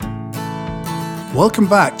Welcome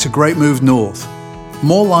back to Great Move North.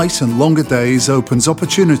 More light and longer days opens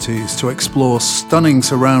opportunities to explore stunning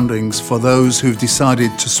surroundings for those who've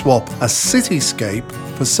decided to swap a cityscape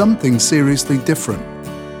for something seriously different.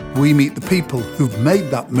 We meet the people who've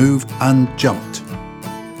made that move and jumped.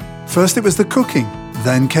 First it was the cooking,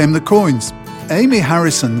 then came the coins. Amy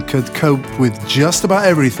Harrison could cope with just about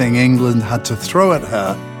everything England had to throw at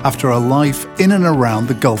her after a life in and around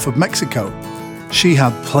the Gulf of Mexico. She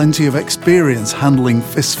had plenty of experience handling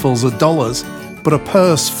fistfuls of dollars, but a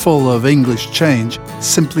purse full of English change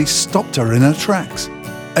simply stopped her in her tracks.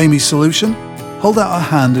 Amy's solution? Hold out her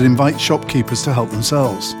hand and invite shopkeepers to help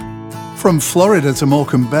themselves. From Florida to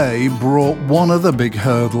Morecambe Bay brought one other big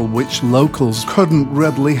hurdle which locals couldn't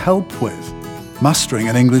readily help with: mastering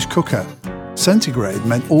an English cooker. Centigrade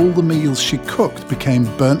meant all the meals she cooked became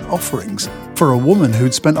burnt offerings for a woman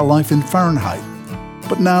who'd spent a life in Fahrenheit.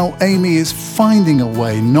 But now Amy is finding a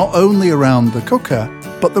way not only around the cooker,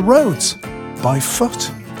 but the roads, by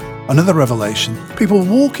foot. Another revelation: people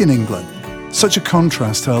walk in England. Such a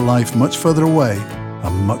contrast to her life much further away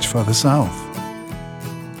and much further south.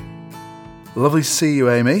 Lovely to see you,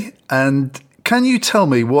 Amy. And can you tell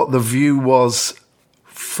me what the view was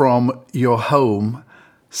from your home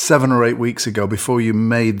 7 or 8 weeks ago before you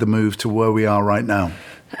made the move to where we are right now?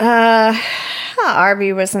 Our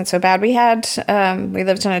view wasn't so bad. We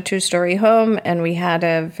lived in a 2-story home, and we had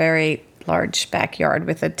a very large backyard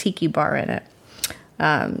with a tiki bar in it.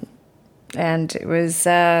 And it was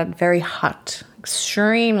very hot,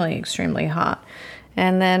 extremely, extremely hot.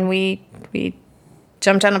 And then we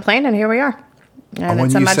jumped on a plane, and here we are. And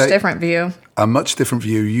it's a much different view. A much different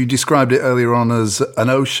view. You described it earlier on as an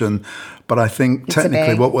ocean, but I think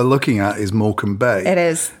technically what we're looking at is Morecambe Bay. It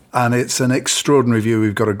is. And it's an extraordinary view.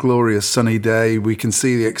 We've got a glorious sunny day. We can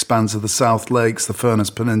see the expanse of the South Lakes, the Furness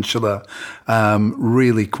Peninsula.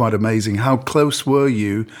 Really quite amazing. How close were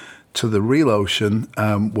you to the real ocean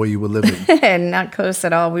where you were living? Not close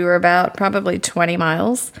at all. We were about probably 20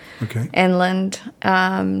 miles inland.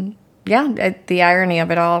 The irony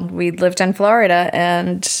of it all, we lived in Florida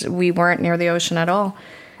and we weren't near the ocean at all.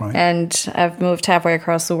 Right. And I've moved halfway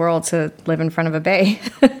across the world to live in front of a bay.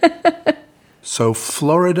 So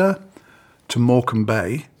Florida to Morecambe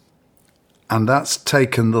Bay, and that's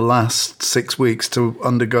taken the last 6 weeks to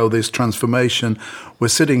undergo this transformation. We're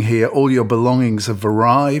sitting here, all your belongings have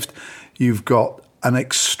arrived. You've got an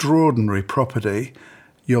extraordinary property.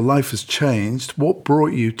 Your life has changed. What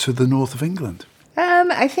brought you to the north of England?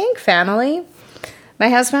 I think family. My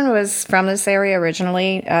husband was from this area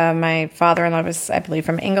originally. My father-in-law was, I believe,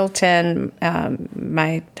 from Ingleton.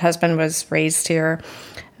 My husband was raised here.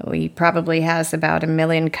 He probably has about 1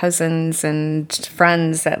 million cousins and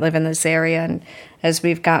friends that live in this area. And as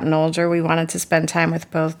we've gotten older, we wanted to spend time with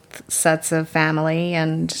both sets of family.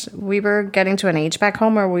 And we were getting to an age back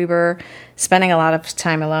home where we were spending a lot of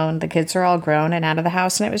time alone. The kids are all grown and out of the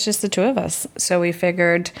house, and it was just the two of us. So we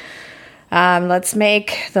figured, let's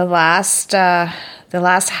make the last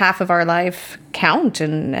half of our life count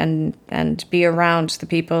and be around the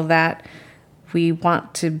people that we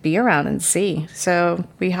want to be around and see. So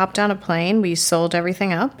we hopped on a plane, we sold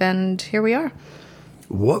everything up, and here we are.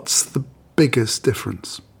 What's the biggest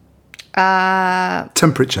difference?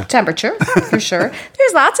 Temperature, for sure.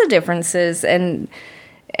 There's lots of differences, and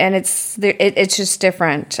it's just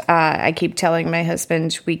different. I keep telling my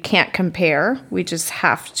husband we can't compare. We just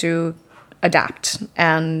have to adapt.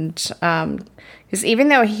 And because even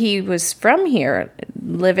though he was from here,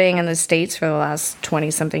 living in the States for the last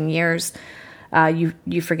 20-something years,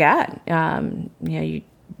 you forget. You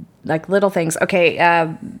like little things.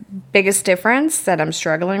 Okay, biggest difference that I'm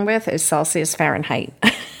struggling with is Celsius Fahrenheit.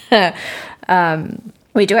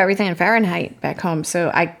 We do everything in Fahrenheit back home, so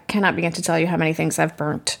I cannot begin to tell you how many things I've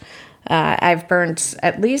burnt. I've burnt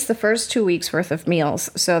at least the first 2 weeks worth of meals,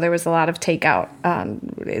 so there was a lot of takeout.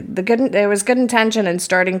 There was good intention in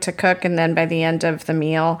starting to cook, and then by the end of the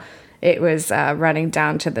meal, it was running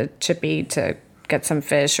down to the chippy to get some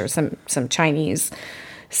fish or some Chinese.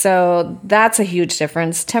 So that's a huge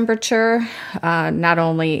difference. Temperature, not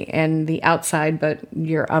only in the outside, but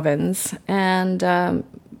your ovens. And,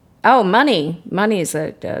 money. Money is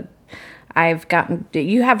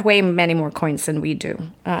you have way many more coins than we do.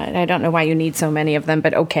 And I don't know why you need so many of them,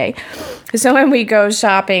 but okay. So when we go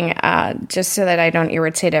shopping, just so that I don't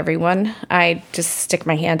irritate everyone, I just stick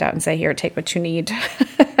my hand out and say, here, take what you need.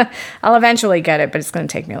 I'll eventually get it, but it's going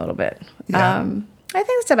to take me a little bit. Yeah. I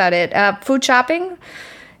think that's about it. Food shopping,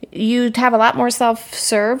 you'd have a lot more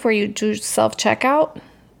self-serve where you do self-checkout.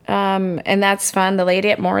 And that's fun. The lady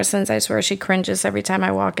at Morrison's, I swear she cringes every time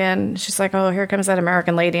I walk in. She's like, oh, here comes that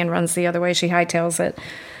American lady, and runs the other way. She hightails it.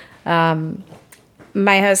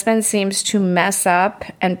 my husband seems to mess up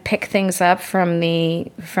and pick things up from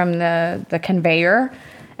the conveyor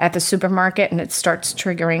at the supermarket, and it starts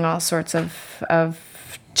triggering all sorts of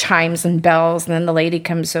chimes and bells. And then the lady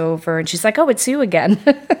comes over, and she's like, "Oh, it's you again."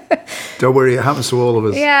 Don't worry, it happens to all of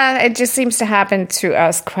us. Yeah, it just seems to happen to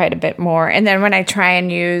us quite a bit more. And then when I try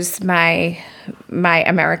and use my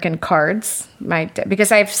American cards,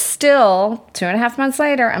 because I've still 2.5 months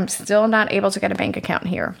later, I'm still not able to get a bank account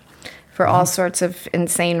here for all sorts of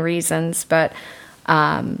insane reasons. But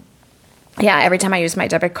every time I use my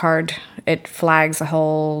debit card, it flags a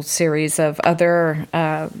whole series of other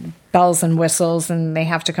bells and whistles, and they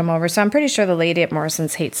have to come over. So I'm pretty sure the lady at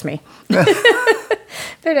Morrison's hates me.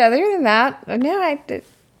 But other than that, no, it's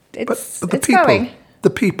but the it's people, going. the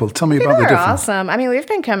people, tell me People about the are difference. awesome. I mean, we've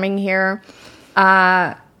been coming here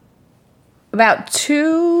right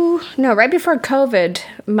before COVID.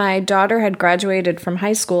 My daughter had graduated from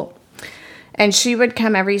high school, and she would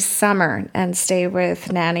come every summer and stay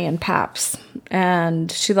with Nanny and Paps,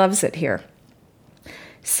 and she loves it here.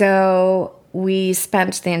 So we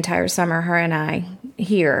spent the entire summer, her and I,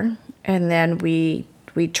 here, and then we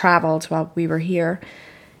traveled while we were here.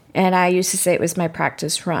 And I used to say it was my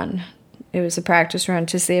practice run. It was a practice run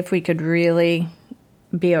to see if we could really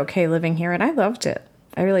be okay living here, and I loved it.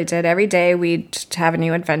 I really did. Every day we'd have a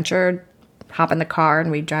new adventure, hop in the car,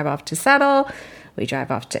 and we'd drive off to Settle. We'd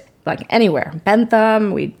drive off to, anywhere.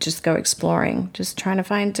 Bentham. We'd just go exploring, just trying to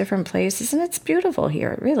find different places, and it's beautiful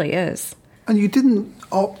here. It really is. And you didn't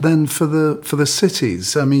opt then for the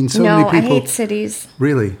cities? I mean, so No, many people... I hate cities.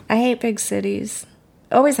 Really? I hate big cities.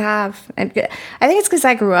 Always have. And I think it's because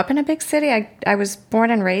I grew up in a big city. I was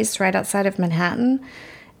born and raised right outside of Manhattan,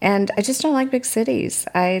 and I just don't like big cities.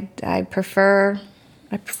 I prefer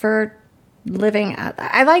living...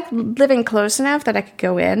 I like living close enough that I could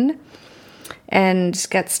go in and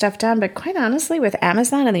get stuff done. But quite honestly, with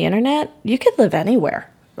Amazon and the internet, you could live anywhere.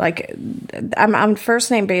 I'm on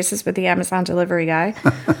first name basis with the Amazon delivery guy.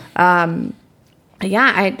 I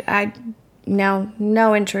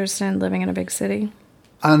no interest in living in a big city.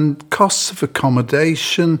 And costs of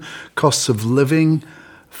accommodation, costs of living,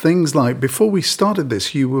 things like, before we started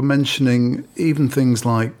this, you were mentioning even things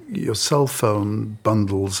like your cell phone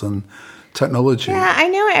bundles and technology. Yeah, I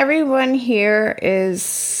know everyone here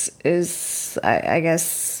is I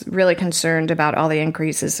guess, really concerned about all the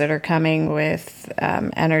increases that are coming with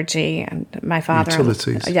energy. And my father...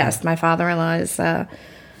 Utilities. Yes, my father-in-law is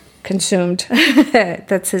consumed.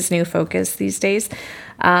 That's his new focus these days.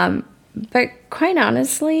 But quite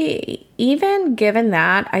honestly, even given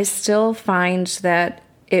that, I still find that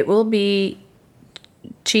it will be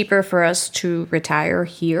cheaper for us to retire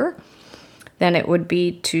here than it would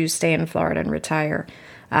be to stay in Florida and retire.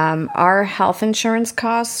 Our health insurance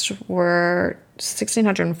costs were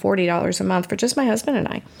 $1,640 a month for just my husband and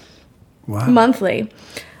I. Wow. Monthly.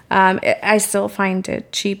 I still find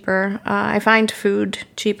it cheaper. I find food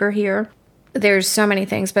cheaper here. There's so many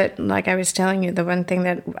things, but like I was telling you, the one thing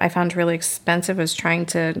that I found really expensive was trying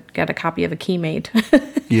to get a copy of a key made.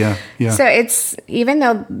 Yeah. So it's, even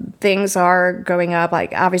though things are going up,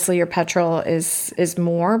 like obviously your petrol is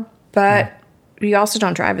more, but you also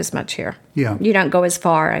don't drive as much here. Yeah. You don't go as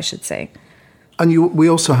far, I should say. And we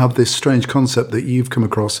also have this strange concept that you've come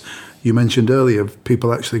across, you mentioned earlier, of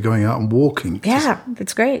people actually going out and walking. Yeah,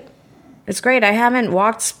 it's great. It's great. I haven't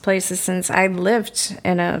walked places since I lived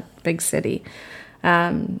in a big city.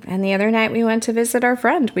 And the other night we went to visit our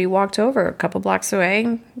friend. We walked over a couple blocks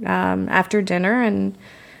away after dinner and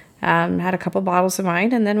had a couple bottles of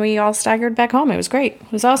wine, and then we all staggered back home. It was great.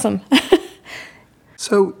 It was awesome.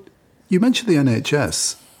 So you mentioned the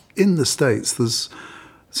NHS. In the States, there's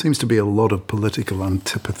seems to be a lot of political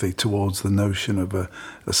antipathy towards the notion of a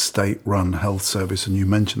state-run health service, and you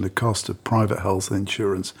mentioned the cost of private health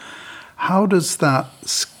insurance. How does that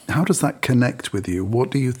connect with you?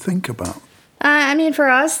 What do you think about? I mean, for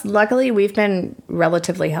us, luckily, we've been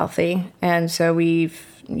relatively healthy, and so we've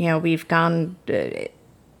gone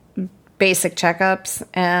basic checkups,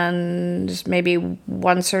 and maybe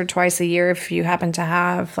once or twice a year if you happen to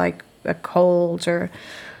have like a cold or.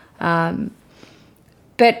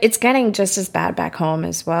 But it's getting just as bad back home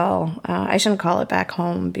as well. I shouldn't call it back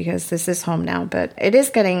home because this is home now, but it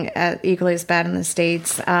is getting equally as bad in the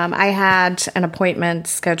States. I had an appointment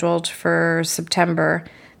scheduled for September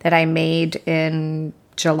that I made in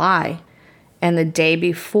July. And the day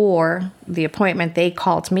before the appointment, they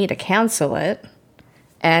called me to cancel it.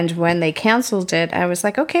 And when they canceled it, I was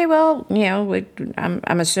like, okay, well,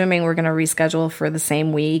 I'm assuming we're going to reschedule for the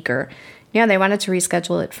same week, or, they wanted to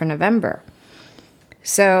reschedule it for November.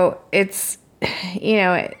 So it's,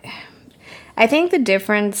 I think the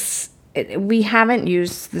difference we haven't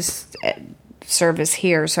used this service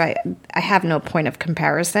here, so I have no point of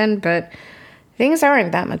comparison, but things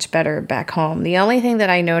aren't that much better back home. The only thing that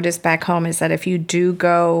I noticed back home is that if you do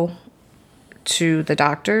go to the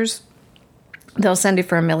doctors, they'll send you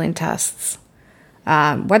for 1 million tests.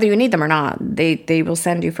 Whether you need them or not, they will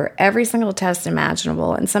send you for every single test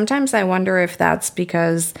imaginable. And sometimes I wonder if that's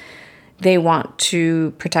because they want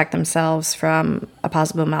to protect themselves from a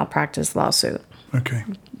possible malpractice lawsuit. Okay.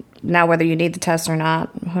 Now, whether you need the test or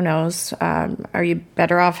not, who knows? Are you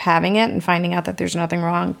better off having it and finding out that there's nothing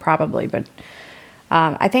wrong? Probably, but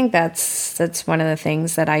I think that's one of the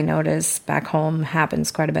things that I notice back home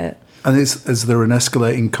happens quite a bit. And is there an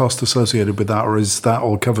escalating cost associated with that, or is that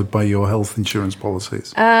all covered by your health insurance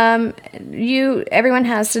policies? Everyone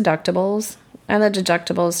has deductibles, and the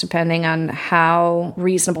deductibles, depending on how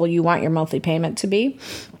reasonable you want your monthly payment to be,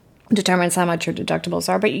 determines how much your deductibles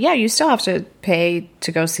are. But yeah, you still have to pay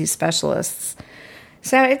to go see specialists.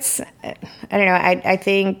 So it's, I don't know, I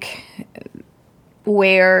think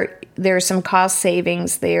where there's some cost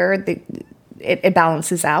savings there, it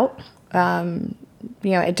balances out.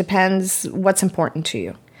 It depends what's important to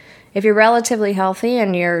you. If you're relatively healthy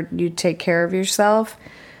and you take care of yourself,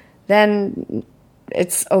 then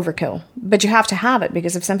it's overkill. But you have to have it,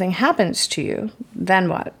 because if something happens to you, then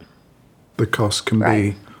what? The cost can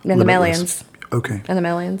be in the millions. Okay. In the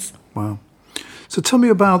millions. Wow. So tell me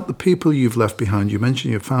about the people you've left behind. You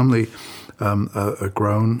mentioned your family are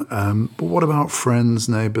grown, but what about friends,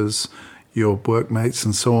 neighbours, your workmates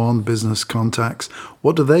and so on, business contacts?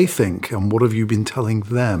 What do they think, and what have you been telling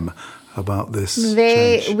them about this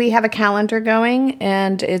change? We have a calendar going,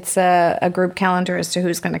 and it's a group calendar as to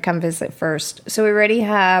who's going to come visit first. So we already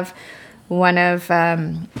have one of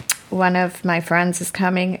my friends is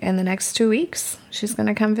coming in the next 2 weeks. She's going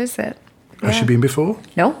to come visit. Has she been before?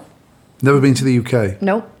 No. Never been to the UK?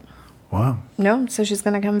 Nope. Wow. No, so she's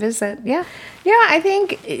going to come visit. Yeah. Yeah, I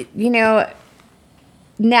think,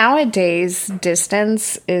 nowadays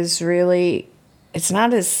distance is really, it's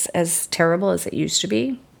not as terrible as it used to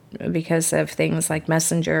be because of things like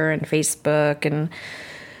Messenger and Facebook. And,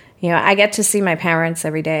 I get to see my parents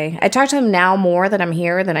every day. I talk to them now more that I'm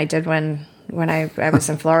here than I did when I was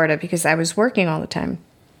in Florida, because I was working all the time.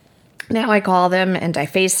 Now I call them and I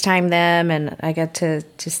FaceTime them, and I get to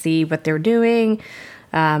see what they're doing.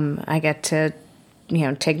 I get to,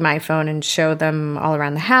 take my phone and show them all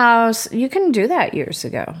around the house. You couldn't do that years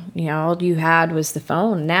ago. All you had was the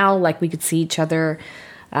phone. Now, we could see each other.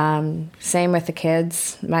 Same with the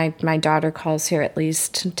kids. My daughter calls here at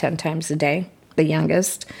least 10 times a day, the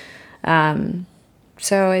youngest.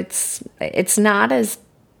 So it's not as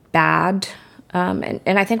bad.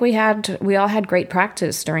 And I think we all had great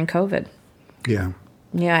practice during COVID. Yeah.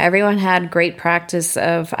 Yeah, everyone had great practice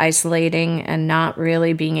of isolating and not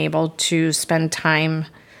really being able to spend time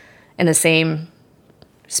in the same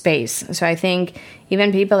space. So I think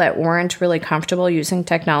even people that weren't really comfortable using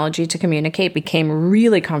technology to communicate became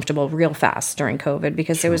really comfortable real fast during COVID,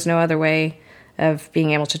 because there was no other way of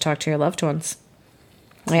being able to talk to your loved ones.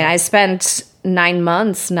 I mean, I spent 9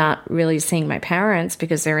 months not really seeing my parents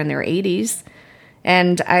because they're in their 80s.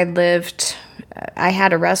 And I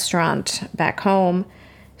had a restaurant back home,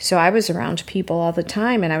 so I was around people all the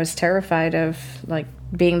time, and I was terrified of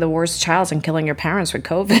being the worst child and killing your parents with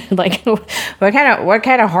COVID. What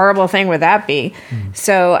kind of horrible thing would that be? Mm.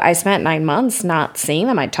 So I spent 9 months not seeing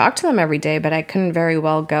them. I talked to them every day, but I couldn't very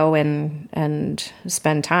well go and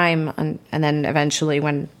spend time. And then eventually,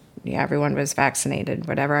 when everyone was vaccinated,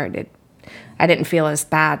 whatever, I didn't feel as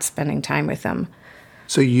bad spending time with them.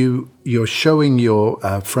 So you're showing your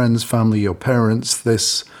friends, family, your parents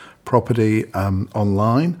this property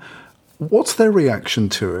online. What's their reaction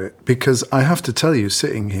to it? Because I have to tell you,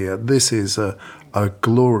 sitting here, this is a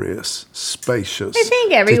glorious, spacious, I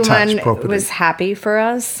think everyone property. Was happy for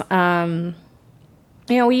us.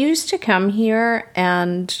 We used to come here,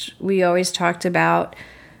 and we always talked about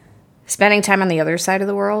spending time on the other side of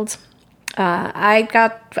the world. I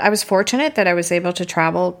was fortunate that I was able to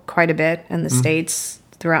travel quite a bit in the States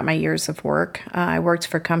throughout my years of work. I worked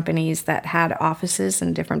for companies that had offices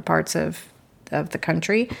in different parts of the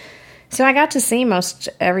country. So I got to see most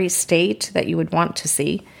every state that you would want to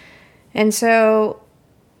see. And so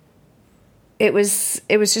it was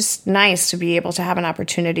just nice to be able to have an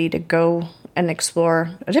opportunity to go and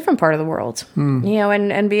explore a different part of the world,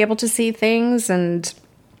 and be able to see things and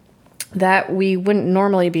that we wouldn't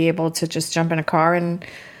normally be able to just jump in a car. And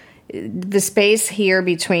the space here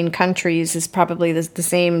between countries is probably the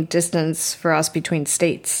same distance for us between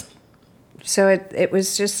states. So it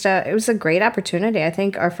was just it was a great opportunity. I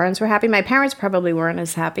think our friends were happy. My parents probably weren't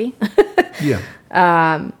as happy. Yeah.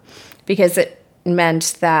 because it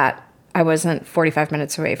meant that I wasn't 45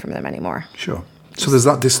 minutes away from them anymore. Sure. So there's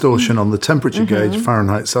that distortion on the temperature gauge,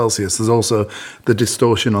 Fahrenheit, Celsius. There's also the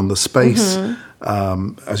distortion on the space,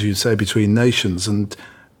 as you say, between nations. And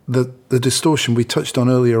the distortion we touched on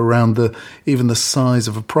earlier around even the size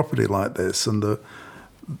of a property like this and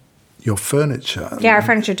your furniture. Yeah, our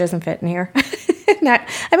furniture doesn't fit in here.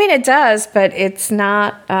 It does, but it's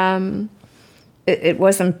not, it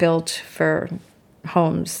wasn't built for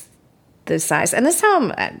homes this size. And this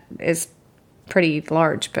home is pretty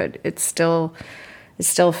large, but it still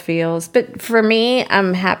feels, but for me,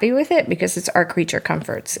 I'm happy with it because it's our creature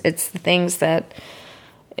comforts. It's the things that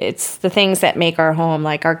make our home.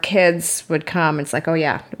 Like our kids would come. It's like, oh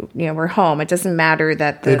yeah, we're home. It doesn't matter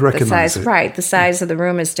that the size, right? The size of the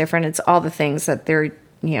room is different. It's all the things that they're,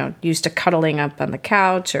 used to cuddling up on the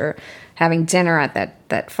couch or having dinner at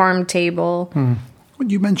that farm table.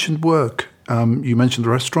 When you mentioned work, you mentioned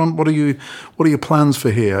the restaurant. What are your plans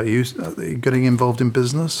for here? Are you getting involved in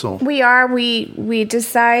business? Or? We are. We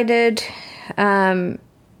decided that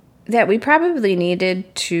we probably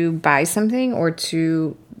needed to buy something or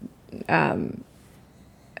to. I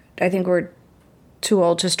think we're too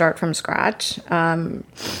old to start from scratch.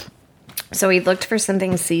 So we looked for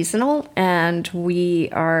something seasonal, and we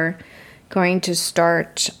are going to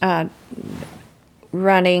start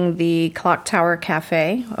running the Clock Tower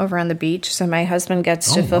Cafe over on the beach. So my husband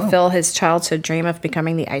gets to fulfill his childhood dream of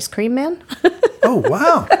becoming the ice cream man. Oh,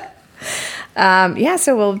 wow.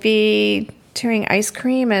 So we'll be doing ice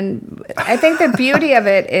cream. And I think the beauty of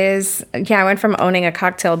it is, I went from owning a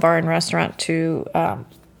cocktail bar and restaurant to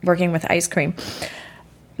working with ice cream.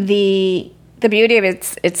 The beauty of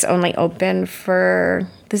it's only open for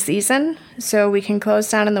the season, so we can close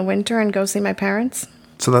down in the winter and go see my parents.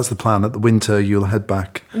 So that's the plan. At the winter, you'll head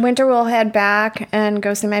back. Winter, we'll head back and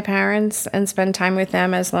go see my parents and spend time with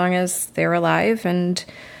them as long as they're alive, and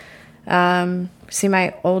see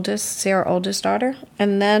our oldest daughter.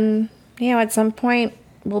 And then, at some point,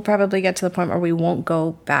 we'll probably get to the point where we won't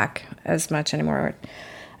go back as much anymore.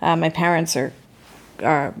 My parents are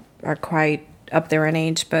quite up there in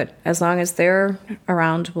age, but as long as they're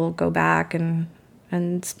around, we'll go back and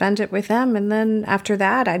spend it with them. And then after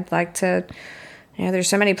that, I'd like to. There's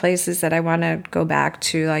so many places that I want to go back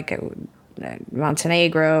to, like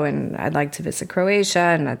Montenegro, and I'd like to visit Croatia,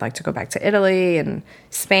 and I'd like to go back to Italy and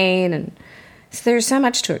Spain, and so there's so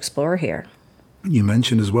much to explore here. You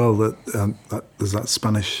mentioned as well that there's that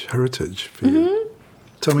Spanish heritage for you.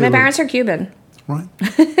 Tell me. My parents are Cuban. Right.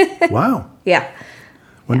 Wow. Yeah.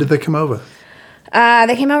 When did they come over?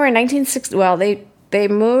 They came over in 1960. Well, they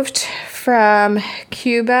moved from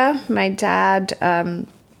Cuba. My dad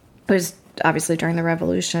was obviously during the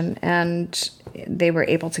revolution, and they were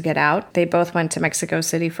able to get out. They both went to Mexico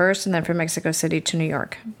City first, and then from Mexico City to New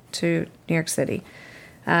York City.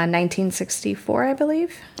 1964, I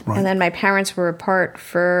believe. Right. And then my parents were apart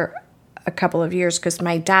for a couple of years because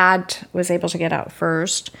my dad was able to get out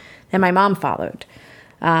first, and my mom followed.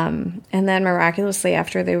 And then miraculously,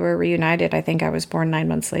 after they were reunited, I think I was born 9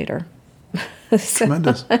 months later.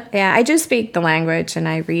 Tremendous. Yeah, I do speak the language, and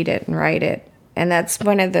I read it and write it. And that's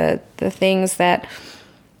one of the things that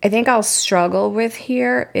I think I'll struggle with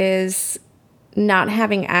here is not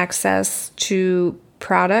having access to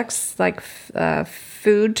products like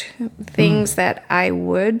food, things that I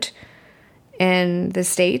would in the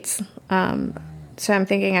States. So I'm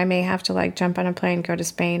thinking I may have to jump on a plane, go to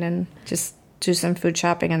Spain, and just do some food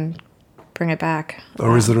shopping and bring it back.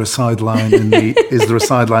 Or is there a sideline in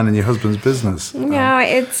your husband's business? No,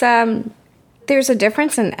 it's there's a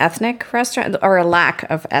difference in ethnic restaurants, or a lack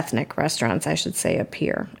of ethnic restaurants, I should say, up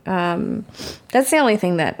here. That's the only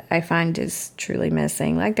thing that I find is truly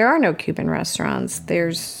missing. There are no Cuban restaurants.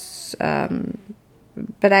 There's,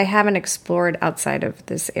 but I haven't explored outside of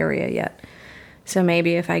this area yet. So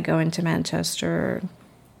maybe if I go into Manchester.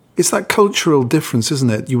 It's that cultural difference,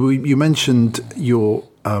 isn't it? You mentioned your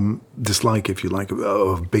dislike, if you like,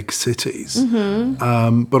 of big cities.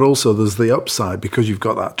 Mm-hmm. But also there's the upside, because you've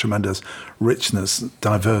got that tremendous richness,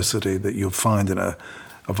 diversity that you'll find in a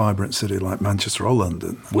vibrant city like Manchester or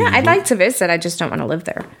London. I'd like to visit. I just don't want to live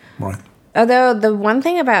there. Right. Although the one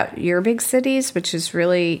thing about your big cities, which is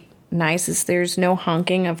really nice, is there's no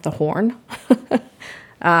honking of the horn.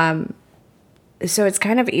 So it's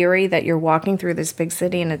kind of eerie that you're walking through this big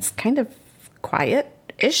city and it's kind of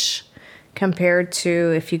quiet-ish compared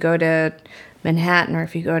to if you go to Manhattan or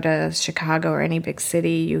if you go to Chicago or any big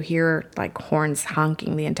city, you hear horns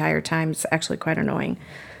honking the entire time. It's actually quite annoying.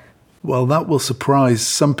 Well, that will surprise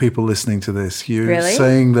some people listening to this. You're really?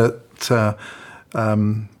 Saying that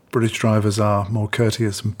British drivers are more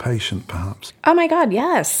courteous and patient, perhaps. Oh my God,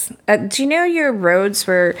 yes. Do you know your roads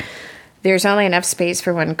where there's only enough space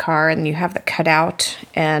for one car and you have the cutout,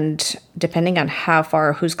 and depending on how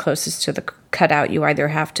far, who's closest to the cutout, you either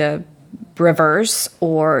have to reverse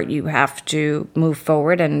or you have to move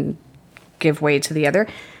forward and give way to the other.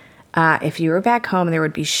 If you were back home, there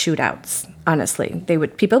would be shootouts. Honestly,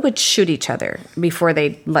 people would shoot each other before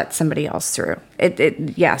they let somebody else through.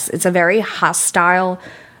 Yes, it's a very hostile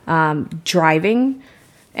driving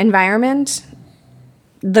environment.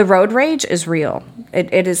 The road rage is real.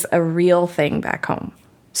 It is a real thing back home.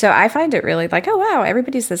 So I find it really like, oh wow,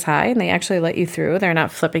 everybody's this high and they actually let you through. They're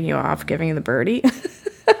not flipping you off, giving you the birdie.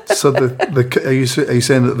 So are you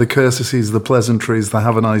saying that the courtesies, the pleasantries, the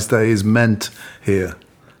have a nice day is meant here?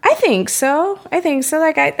 I think so.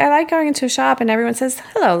 Like, I like going into a shop and everyone says,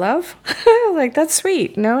 hello, love. Like, that's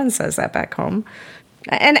sweet. No one says that back home.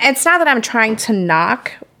 And it's not that I'm trying to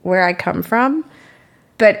knock where I come from,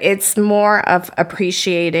 but it's more of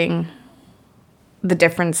appreciating the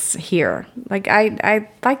difference here. Like, I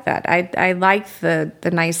like that. I like the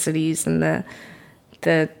niceties and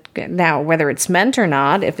the now, whether it's meant or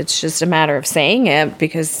not, if it's just a matter of saying it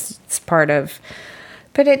because it's part of...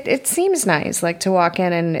 But it seems nice, like, to walk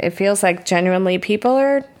in and it feels like genuinely people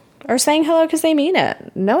are saying hello because they mean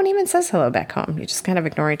it. No one even says hello back home. You just kind of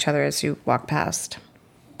ignore each other as you walk past.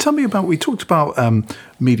 Tell me about, we talked about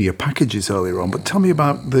media packages earlier on, but tell me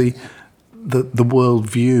about the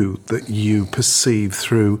worldview that you perceive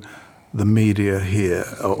through the media here,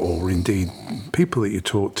 or indeed people that you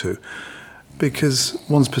talk to. Because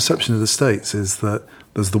one's perception of the States is that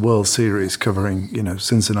there's the World Series covering,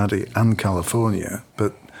 Cincinnati and California,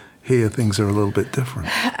 but here things are a little bit different.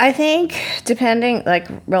 I think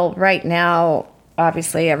right now,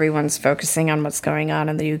 obviously everyone's focusing on what's going on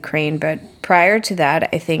in the Ukraine, but prior to that,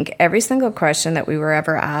 I think every single question that we were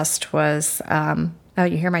ever asked was, oh,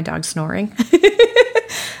 you hear my dog snoring?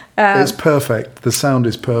 It's perfect. The sound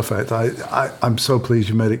is perfect. I'm so pleased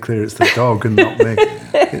you made it clear it's the dog and not me.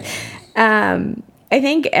 I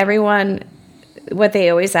think everyone... What they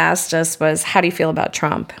always asked us was, how do you feel about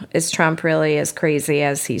Trump? Is Trump really as crazy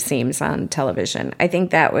as he seems on television? I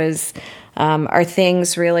think that was, are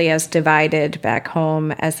things really as divided back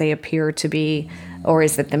home as they appear to be, or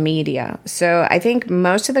is it the media? So I think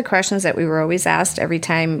most of the questions that we were always asked every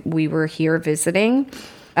time we were here visiting,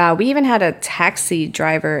 we even had a taxi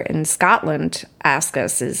driver in Scotland ask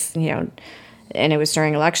us, and it was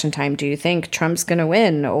during election time, do you think Trump's going to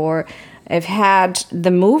win? Or I've had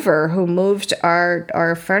the mover who moved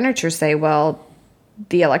our furniture say, well,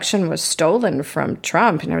 the election was stolen from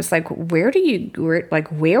Trump. And I was like, where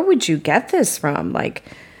would you get this from? Like,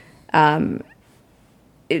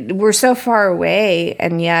 we're so far away,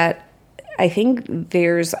 and yet I think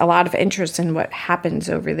there's a lot of interest in what happens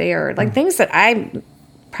over there. Like things that I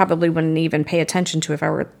probably wouldn't even pay attention to if I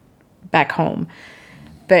were back home.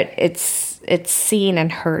 But it's seen and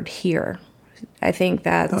heard here. I think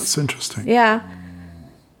that's interesting. Yeah.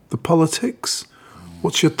 The politics,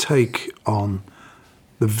 what's your take on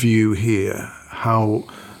the view here, how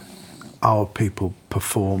our people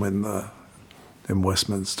perform in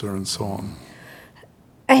Westminster and so on?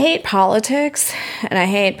 I hate politics, and I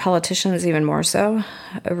hate politicians even more so,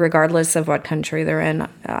 regardless of what country they're in.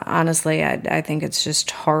 Honestly, I think it's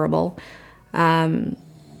just horrible. I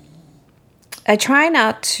try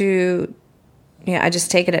not to... I just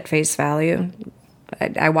take it at face value.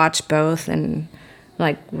 I watch both, and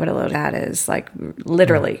like what a load that is, like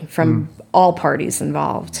literally from all parties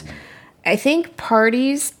involved. I think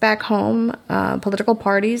parties back home, political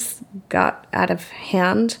parties, got out of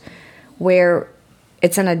hand where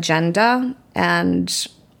it's an agenda and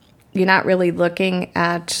you're not really looking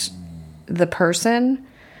at the person.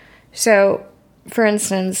 So, for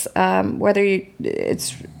instance, whether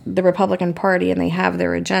it's the Republican Party and they have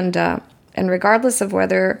their agenda, and regardless of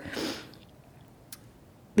whether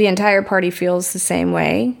the entire party feels the same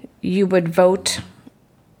way, you would vote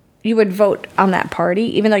on that party,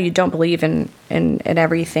 even though you don't believe in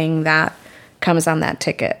everything that comes on that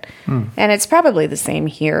ticket. And it's probably the same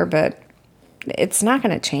here, but it's not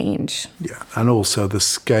going to change. Yeah, and also the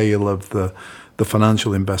scale of the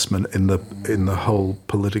financial investment in the whole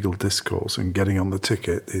political discourse and getting on the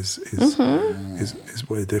ticket is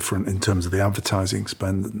way different in terms of the advertising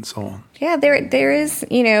spend and so on. Yeah, there is,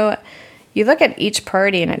 you look at each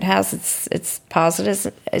party and it has its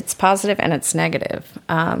positive and its negative.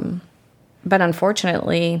 But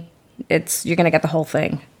unfortunately, you're going to get the whole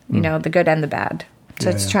thing, the good and the bad. So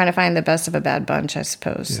it's trying to find the best of a bad bunch, I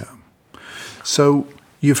suppose. Yeah. So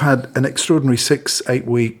you've had an extraordinary 6-8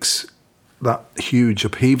 weeks, that huge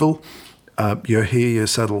upheaval. You're here, you're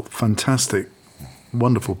settled, fantastic,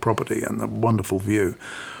 wonderful property and a wonderful view.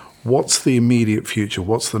 What's the immediate future?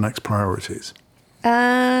 What's the next priorities?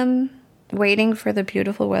 Waiting for the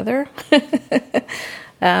beautiful weather.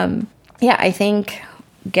 I think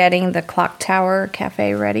getting the Clock Tower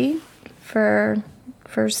Cafe ready for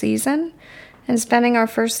first season and spending our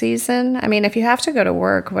first season. I mean, if you have to go to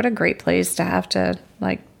work, what a great place to have to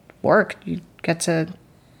work. You get to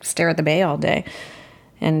stare at the bay all day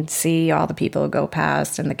and see all the people go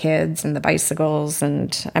past and the kids and the bicycles.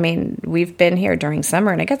 And I mean, we've been here during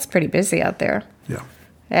summer and it gets pretty busy out there. Yeah.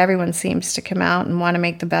 Everyone seems to come out and want to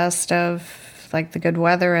make the best of the good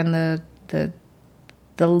weather and the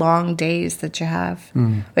long days that you have,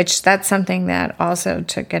 which that's something that also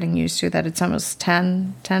took getting used to, that it's almost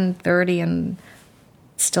 10:30 and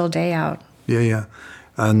still day out. Yeah.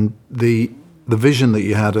 And the vision that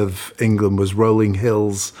you had of England was rolling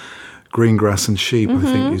hills, green grass and sheep. I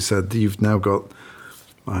think you said you've now got,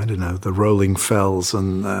 I don't know, the rolling fells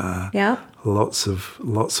and lots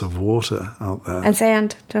of water out there. And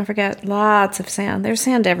sand, don't forget, lots of sand. There's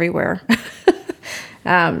sand everywhere.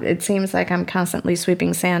 It seems like I'm constantly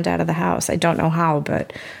sweeping sand out of the house. I don't know how,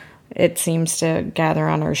 but it seems to gather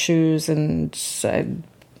on our shoes and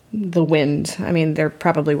the wind. I mean, there are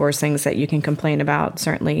probably worse things that you can complain about.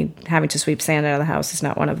 Certainly having to sweep sand out of the house is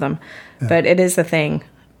not one of them. Yeah. But it is a thing.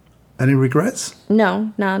 Any regrets?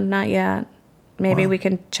 No, not yet. Maybe we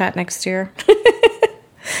can chat next year.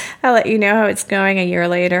 I'll let you know how it's going a year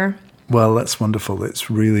later. Well, that's wonderful. It's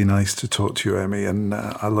really nice to talk to you, Amy, and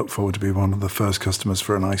I look forward to being one of the first customers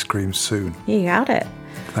for an ice cream soon. You got it.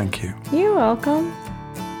 Thank you. You're welcome.